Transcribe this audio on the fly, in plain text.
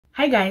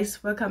Hi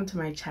guys, welcome to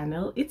my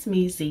channel. It's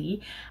me,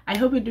 Z. I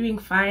hope you're doing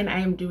fine. I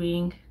am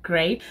doing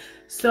great.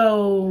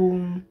 So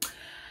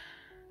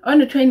on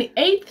the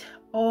 28th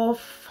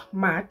of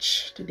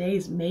March, today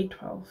is May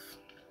 12th,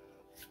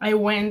 I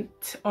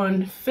went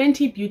on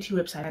Fenty beauty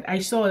website. I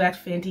saw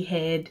that Fenty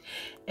had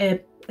a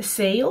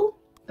sale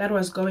that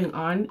was going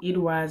on. It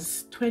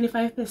was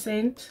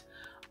 25%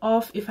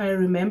 off, if I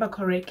remember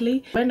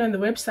correctly. Went on the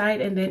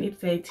website and then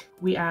it said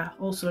we are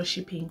also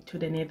shipping to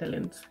the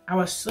Netherlands. I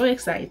was so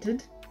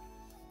excited.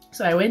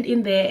 So I went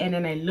in there and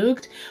then I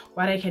looked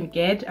what I can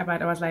get,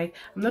 but I was like,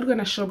 I'm not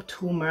gonna shop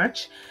too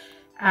much.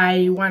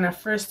 I wanna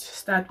first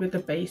start with the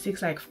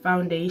basics like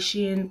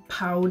foundation,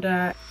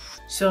 powder.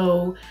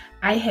 So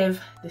I have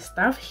the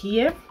stuff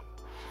here.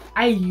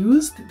 I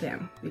used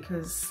them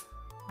because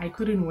I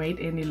couldn't wait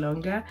any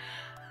longer.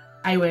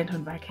 I went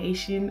on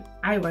vacation.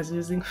 I was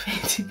using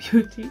Fenty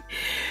Beauty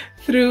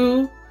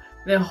through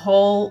the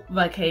whole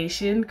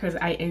vacation because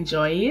I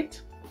enjoy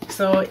it.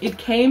 So it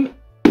came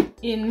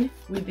in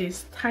with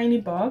this tiny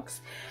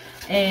box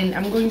and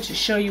I'm going to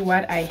show you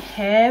what I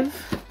have,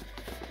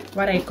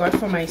 what I got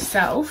for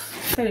myself.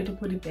 I decided to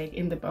put it back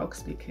in the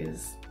box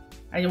because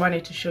I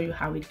wanted to show you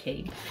how it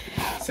came.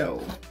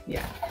 So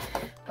yeah,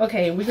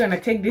 okay, we're gonna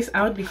take this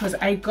out because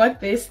I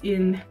got this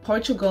in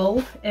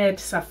Portugal at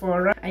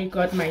Sephora. I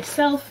got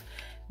myself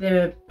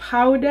the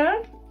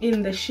powder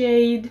in the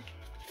shade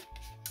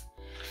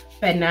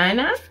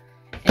Banana,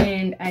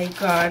 and I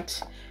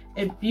got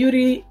a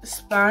beauty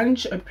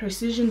sponge, a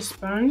precision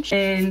sponge,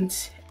 and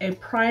a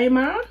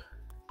primer,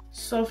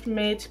 soft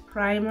matte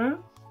primer,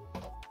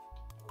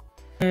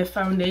 a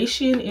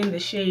foundation in the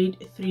shade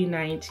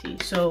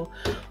 390. So,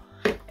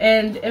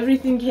 and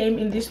everything came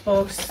in this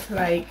box.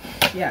 Like,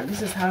 yeah,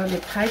 this is how the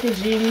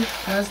packaging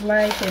was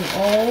like and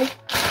all.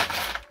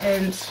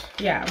 And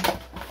yeah,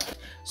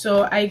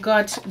 so I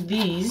got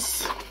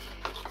these.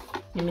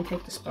 Let me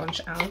take the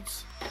sponge out.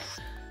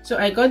 So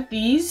I got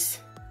these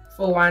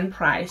for one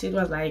price. It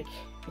was like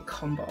a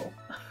combo.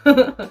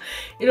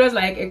 It was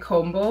like a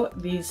combo,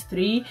 these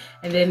three,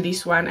 and then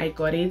this one I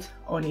got it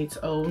on its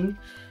own.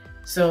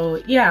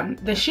 So yeah,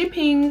 the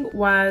shipping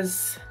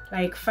was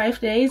like 5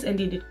 days and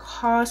it did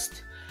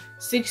cost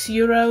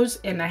 €6,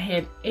 and I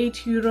had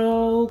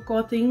 €8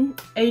 costing,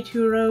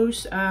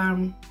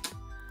 €8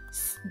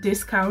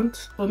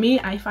 discount. For me,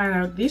 I found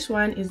out this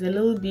one is a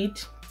little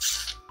bit,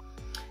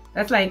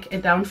 that's like a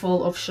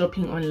downfall of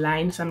shopping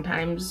online.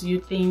 Sometimes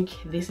you think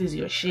this is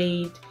your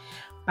shade,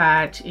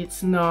 but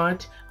it's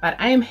not. But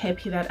I am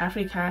happy that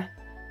Africa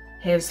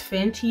has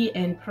Fenty,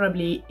 and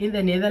probably in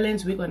the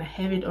Netherlands we're gonna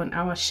have it on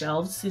our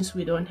shelves since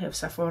we don't have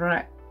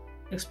Sephora,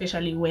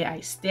 especially where I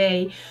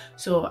stay.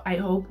 So I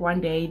hope one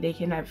day they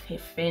can have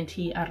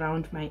Fenty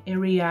around my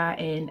area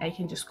and I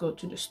can just go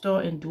to the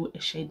store and do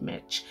a shade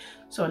match.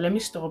 So let me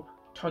stop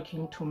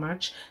talking too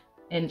much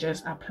and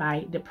just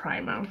apply the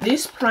primer.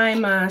 This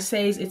primer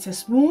says it's a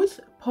smooth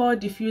pore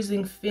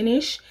diffusing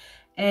finish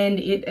and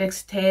it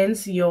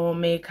extends your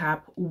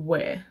makeup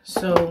wear.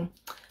 So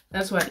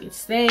that's what it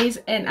says,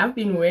 and I've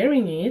been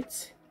wearing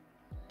it.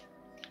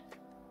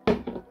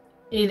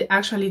 It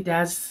actually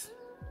does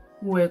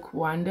work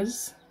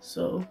wonders.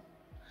 So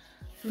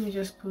let me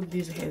just put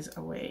these hairs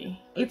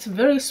away. It's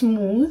very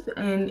smooth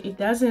and it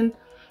doesn't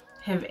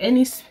have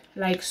any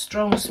like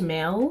strong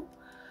smell.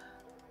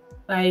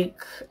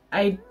 Like,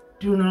 I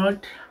do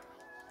not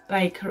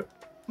like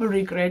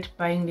regret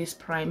buying this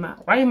primer.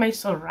 Why am I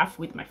so rough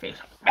with my face?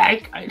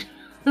 Like,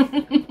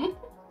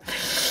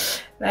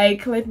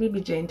 like, let me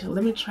be gentle.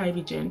 Let me try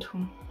be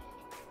gentle.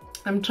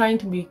 I'm trying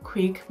to be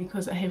quick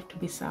because I have to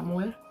be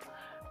somewhere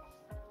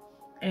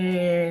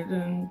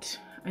and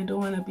I don't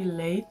want to be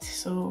late,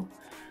 so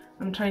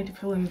I'm trying to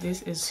film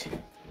this as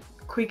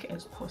quick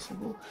as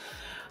possible.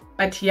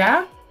 But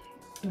yeah,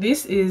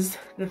 this is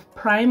the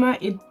primer.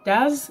 It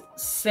does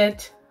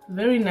set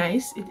very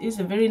nice. It is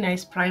a very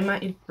nice primer.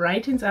 It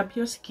brightens up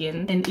your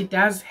skin and it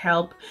does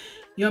help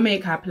your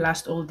makeup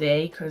last all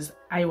day, because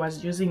I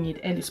was using it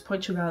and it's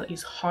Portugal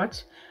is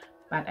hot,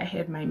 but I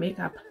had my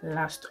makeup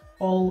last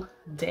all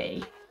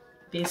day.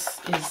 This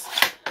is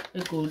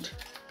a good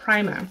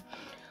primer.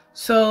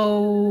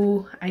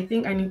 So I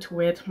think I need to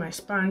wet my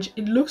sponge.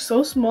 It looks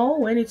so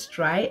small when it's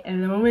dry,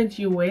 and the moment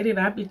you wet it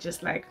up, it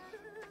just like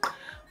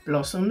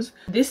blossoms.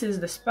 This is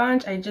the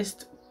sponge. I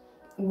just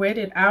wet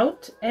it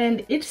out,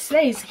 and it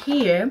says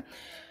here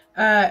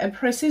a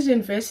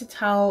precision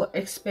versatile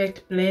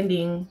expert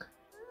blending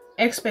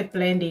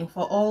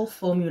for all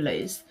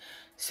formulas.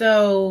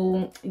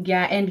 So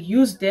yeah, and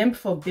use damp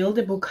for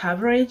buildable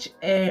coverage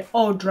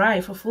or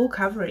dry for full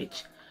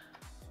coverage.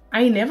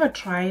 I never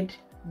tried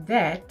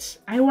that.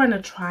 I want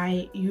to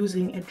try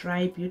using a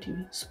dry beauty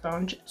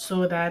sponge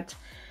so that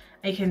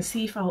I can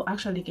see if I'll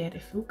actually get a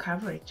full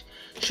coverage.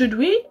 Should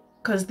we?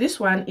 Because this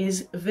one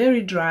is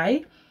very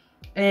dry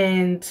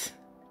and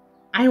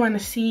I want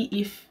to see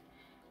if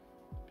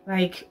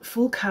like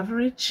full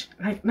coverage,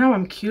 like now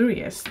I'm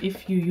curious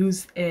if you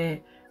use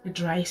a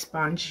dry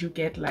sponge you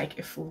get like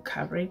a full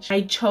coverage.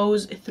 I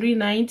chose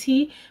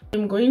 390.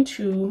 I'm going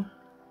to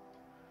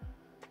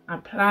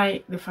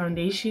apply the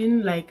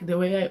foundation like the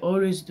way I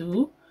always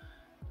do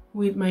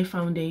with my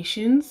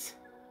foundations.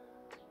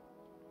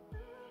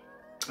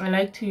 I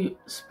like to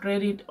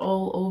spread it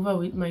all over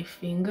with my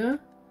finger,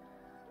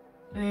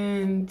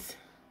 and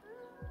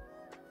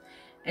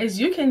as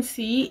you can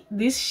see,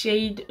 this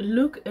shade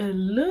look a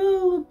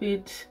little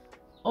bit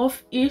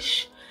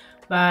off-ish,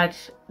 but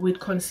with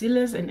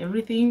concealers and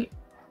everything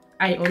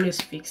I always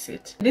fix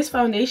it. This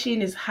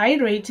foundation is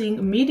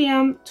hydrating,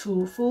 medium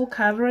to full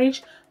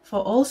coverage for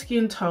all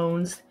skin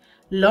tones,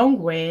 long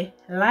wear,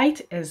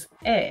 light as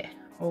air.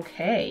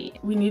 Okay,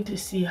 we need to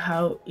see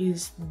how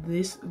is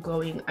this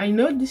going. I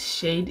know this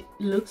shade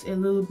looks a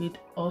little bit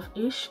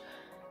off-ish.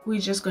 We're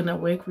just gonna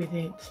work with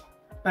it,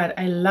 but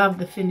I love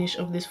the finish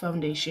of this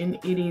foundation.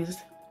 It is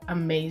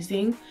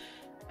amazing,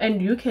 and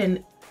you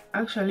can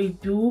actually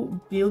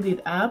build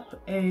it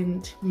up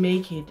and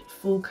make it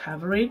full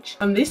coverage.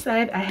 On this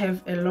side I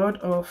have a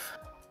lot of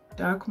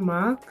dark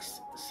marks,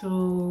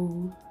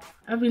 so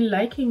I've been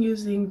liking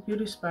using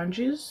beauty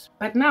sponges,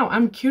 but now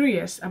I'm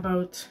curious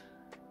about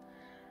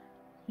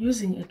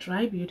using a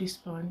dry beauty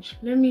sponge.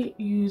 Let me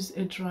use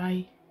a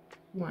dry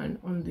one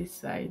on this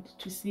side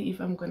to see if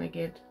I'm gonna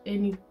get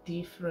any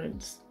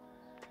difference.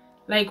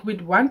 Like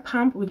with one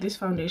pump with this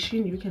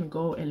foundation you can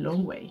go a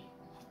long way.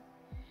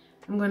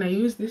 I'm gonna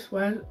use this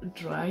one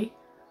dry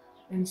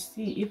and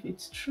see if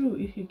it's true,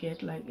 if you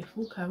get like a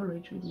full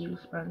coverage with beauty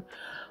sponge,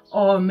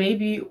 or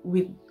maybe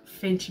with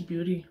Fenty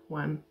Beauty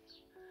one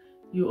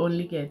you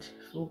only get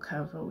full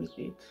cover with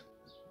it.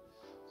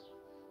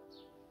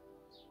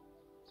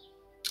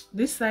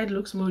 This side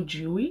looks more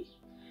dewy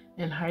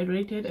and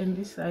hydrated, and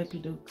this side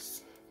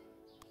looks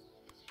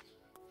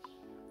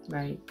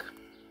like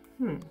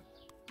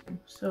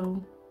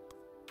so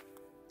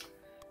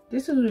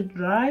this is with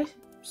dry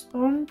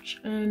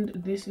sponge and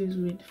this is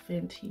with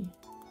Fenty.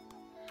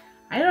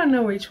 I don't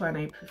know which one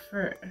I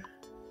prefer.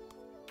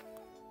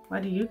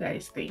 What do you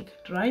guys think?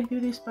 Dry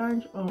beauty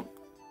sponge or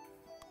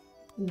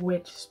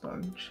wet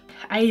sponge?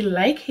 I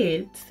like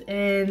it,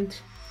 and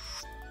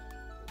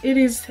it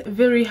is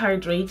very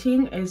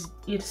hydrating, as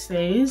it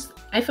says.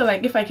 I feel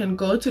like if I can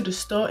go to the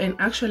store and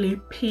actually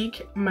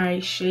pick my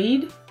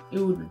shade, it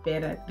would be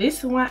better.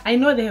 This one, I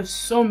know they have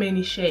so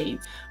many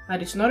shades,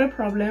 but it's not a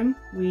problem.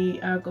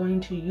 We are going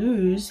to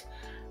use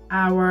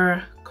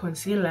our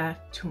concealer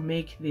to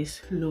make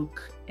this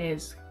look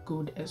as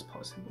good as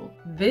possible.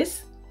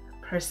 This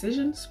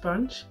precision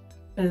sponge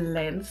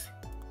blends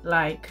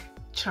like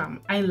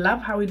charm. I love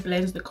how it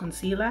blends the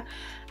concealer.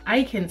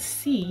 I can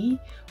see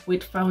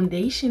with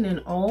foundation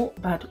and all,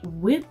 but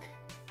with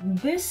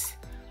this,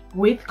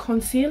 with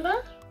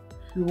concealer,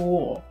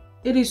 whoa,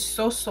 it is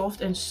so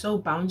soft and so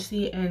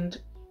bouncy and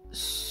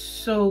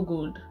so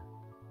good.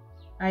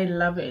 I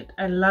love it.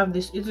 I love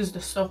this. It is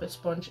the softest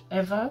sponge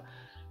ever,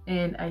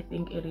 and I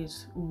think it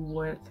is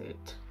worth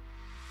it.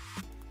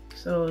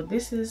 So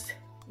this is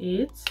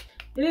it.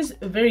 It is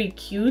very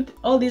cute.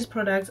 All these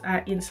products are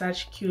in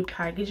such cute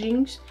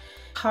packagings.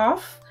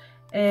 Half,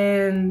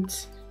 and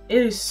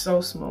it is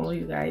so small,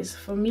 you guys.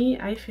 For me,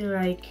 I feel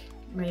like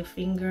my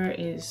finger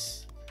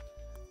is,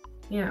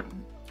 yeah,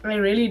 I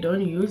really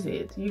don't use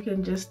it. You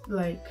can just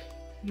like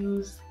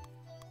use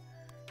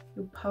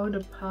the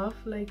powder puff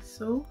like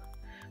so,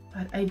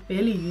 but I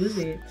barely use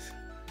it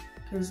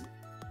because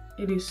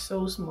it is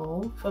so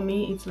small. For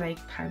me, it's like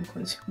time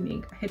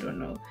consuming. I don't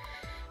know.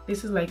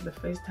 This is like the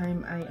first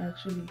time I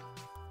actually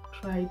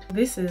tried.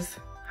 This is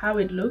how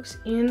it looks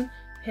in.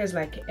 It has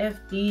like a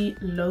FB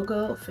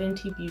logo,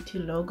 Fenty Beauty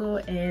logo,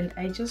 and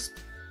I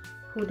just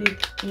put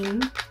it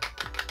in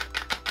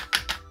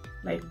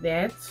like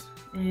that,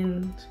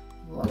 and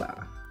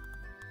voila.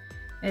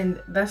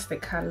 And that's the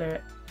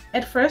color.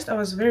 At first I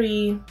was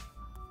very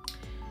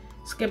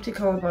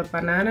skeptical about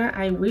banana.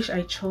 I wish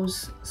I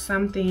chose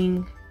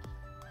something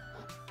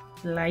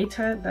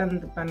lighter than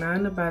the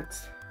banana, but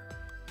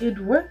it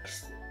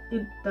works.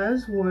 It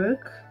does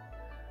work,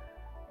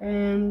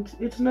 and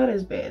it's not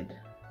as bad.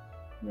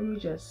 Let me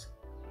just,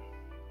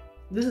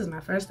 this is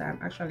my first time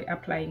actually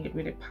applying it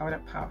with a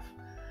powder puff,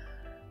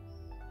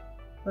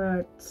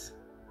 but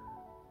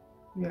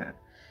yeah,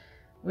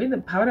 with the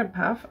powder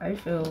puff I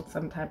feel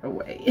some type of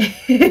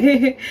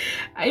way.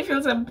 I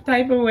feel some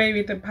type of way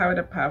with the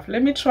powder puff.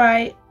 Let me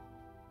try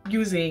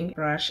using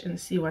brush and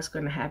see what's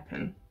gonna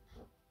happen,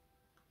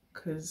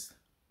 because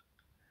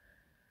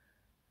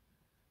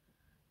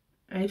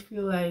I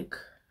feel like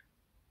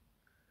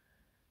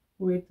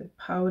with the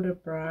powder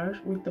brush,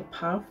 with the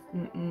puff,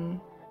 and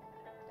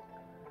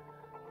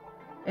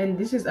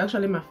this is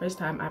actually my first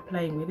time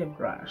applying with a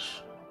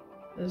brush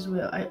as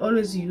well. I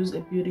always use a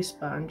beauty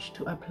sponge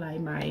to apply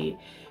my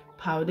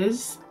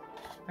powders.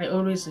 I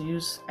always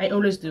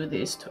do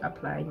this to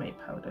apply my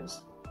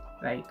powders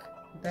like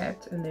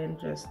that, and then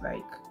just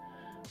like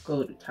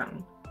go to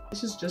town.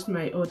 This is just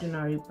my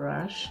ordinary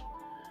brush,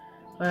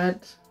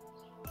 but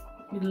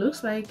it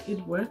looks like it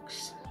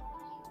works.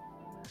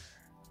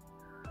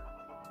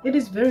 It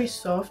is very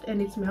soft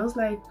and it smells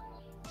like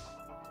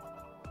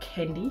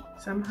candy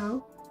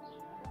somehow.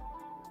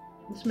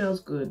 It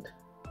smells good.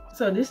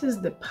 So this is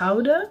the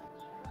powder,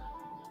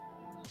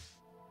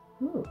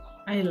 Ooh,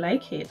 I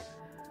like it.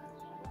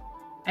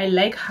 I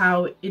like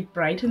how it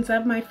brightens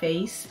up my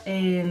face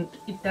and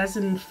it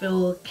doesn't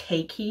feel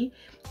cakey.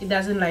 It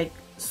doesn't like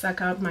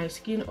suck out my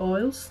skin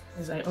oils,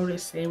 as I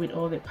always say with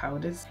all the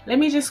powders. Let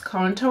me just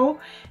contour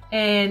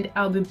and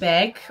I'll be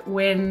back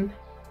when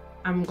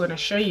I'm gonna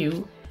show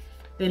you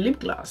the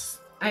lip gloss.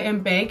 I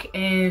am back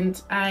and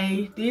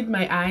I did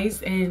my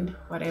eyes and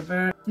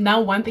whatever.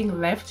 Now one thing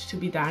left to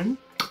be done,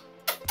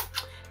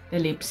 the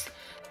lips.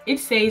 It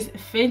says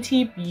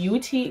Fenty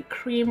Beauty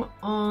Cream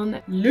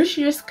on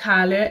Luscious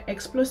Color,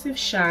 Explosive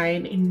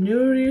Shine,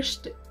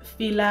 Nourished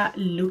Filler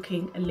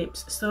Looking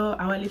Lips. So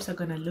our lips are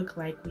gonna look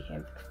like we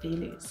have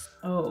fillers.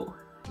 Oh,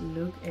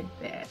 look at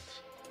that.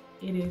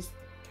 It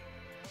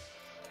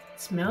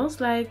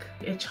smells like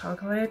a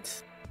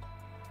chocolate.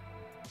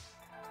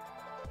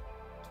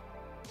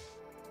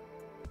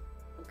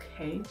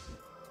 Okay.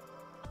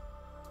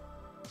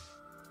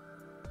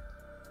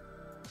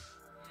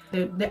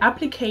 The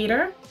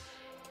applicator,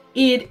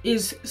 it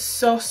is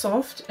so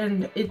soft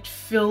and it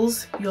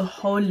fills your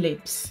whole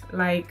lips.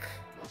 Like,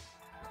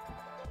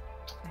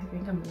 I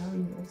think I'm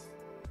loving this.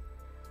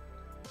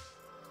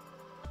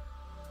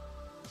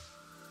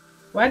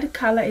 What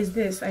color is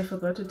this? I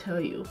forgot to tell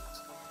you.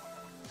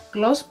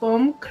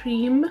 GlossBomb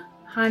Cream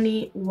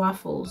Honey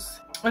Waffles.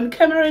 On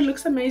camera it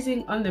looks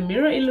amazing, on the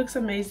mirror it looks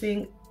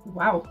amazing.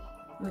 Wow.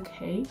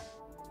 Okay.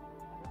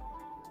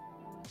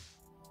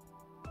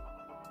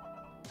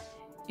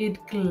 It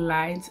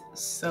glides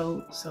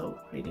so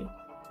pretty.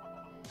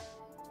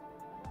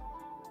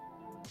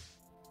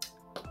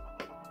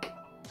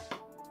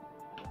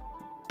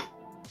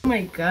 Oh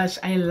my gosh,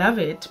 I love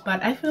it,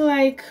 but I feel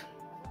like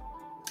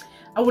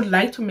I would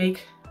like to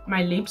make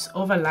my lips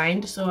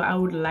overlined, so I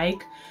would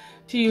like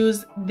to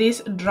use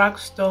this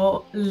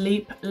drugstore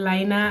lip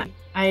liner.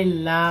 I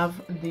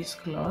love this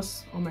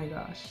gloss. Oh my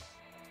gosh,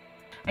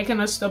 I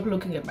cannot stop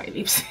looking at my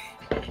lips.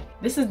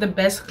 This is the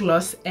best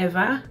gloss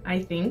ever,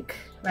 I think.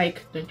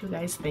 Like, don't you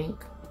guys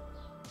think?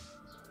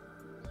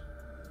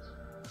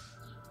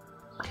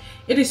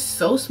 It is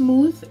so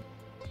smooth,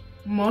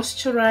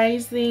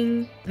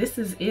 moisturizing. This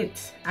is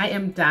it. I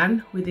am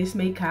done with this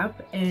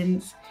makeup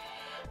and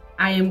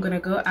I am gonna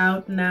go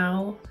out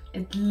now.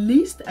 At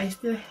least I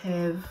still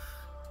have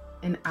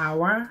an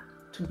hour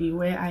to be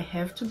where I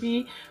have to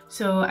be.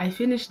 So I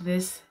finished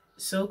this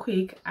so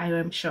quick, I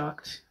am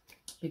shocked,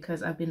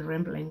 because I've been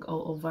rambling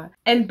all over.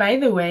 And by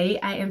the way,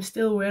 I am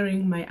still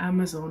wearing my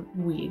Amazon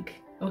wig,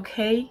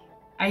 okay?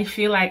 I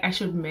feel like I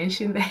should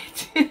mention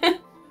that.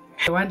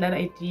 The one that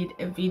I did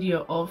a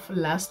video of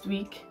last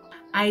week,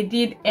 I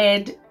did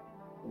add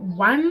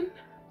one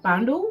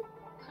bundle,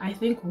 I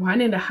think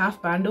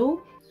 1.5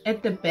 bundle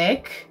at the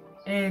back,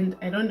 and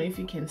I don't know if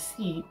you can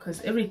see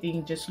because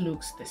everything just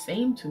looks the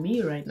same to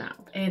me right now.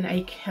 And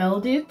I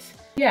curled it.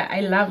 Yeah, I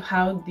love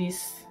how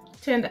this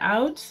turned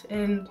out,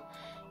 and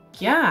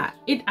yeah,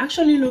 it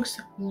actually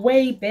looks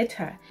way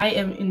better. I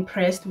am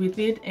impressed with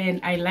it and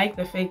I like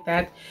the fact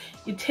that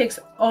it takes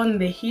on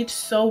the heat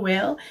so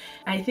well.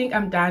 I think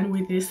I'm done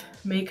with this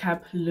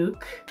makeup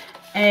look,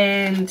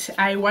 and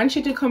I want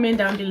you to comment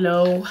down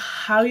below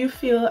how you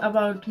feel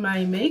about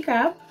my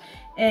makeup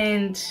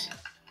and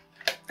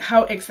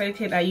how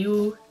excited are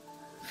you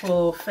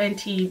for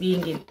Fenty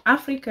being in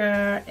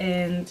Africa.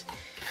 And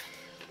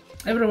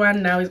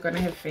everyone now is gonna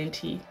have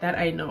Fenty, that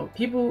I know.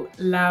 People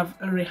love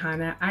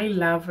Rihanna. I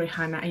love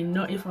Rihanna. I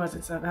know if I was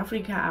in South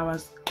Africa, I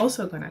was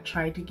also gonna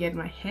try to get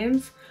my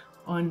hands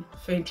on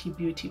Fenty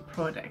beauty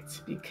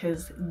products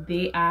because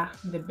they are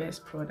the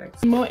best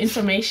products. More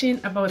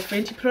information about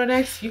Fenty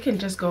products, you can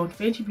just go on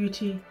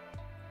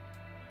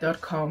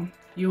fentybeauty.com.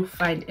 You'll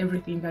find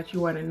everything that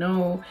you want to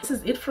know. This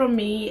is it from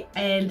me,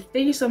 and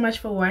thank you so much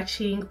for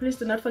watching. Please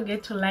do not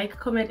forget to like,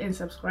 comment and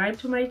subscribe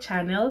to my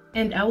channel,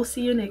 and I will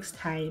see you next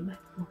time.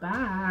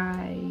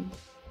 Bye.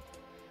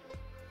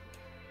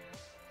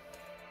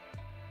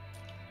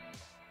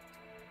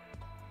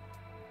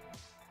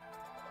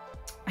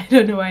 I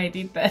don't know why I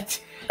did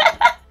that.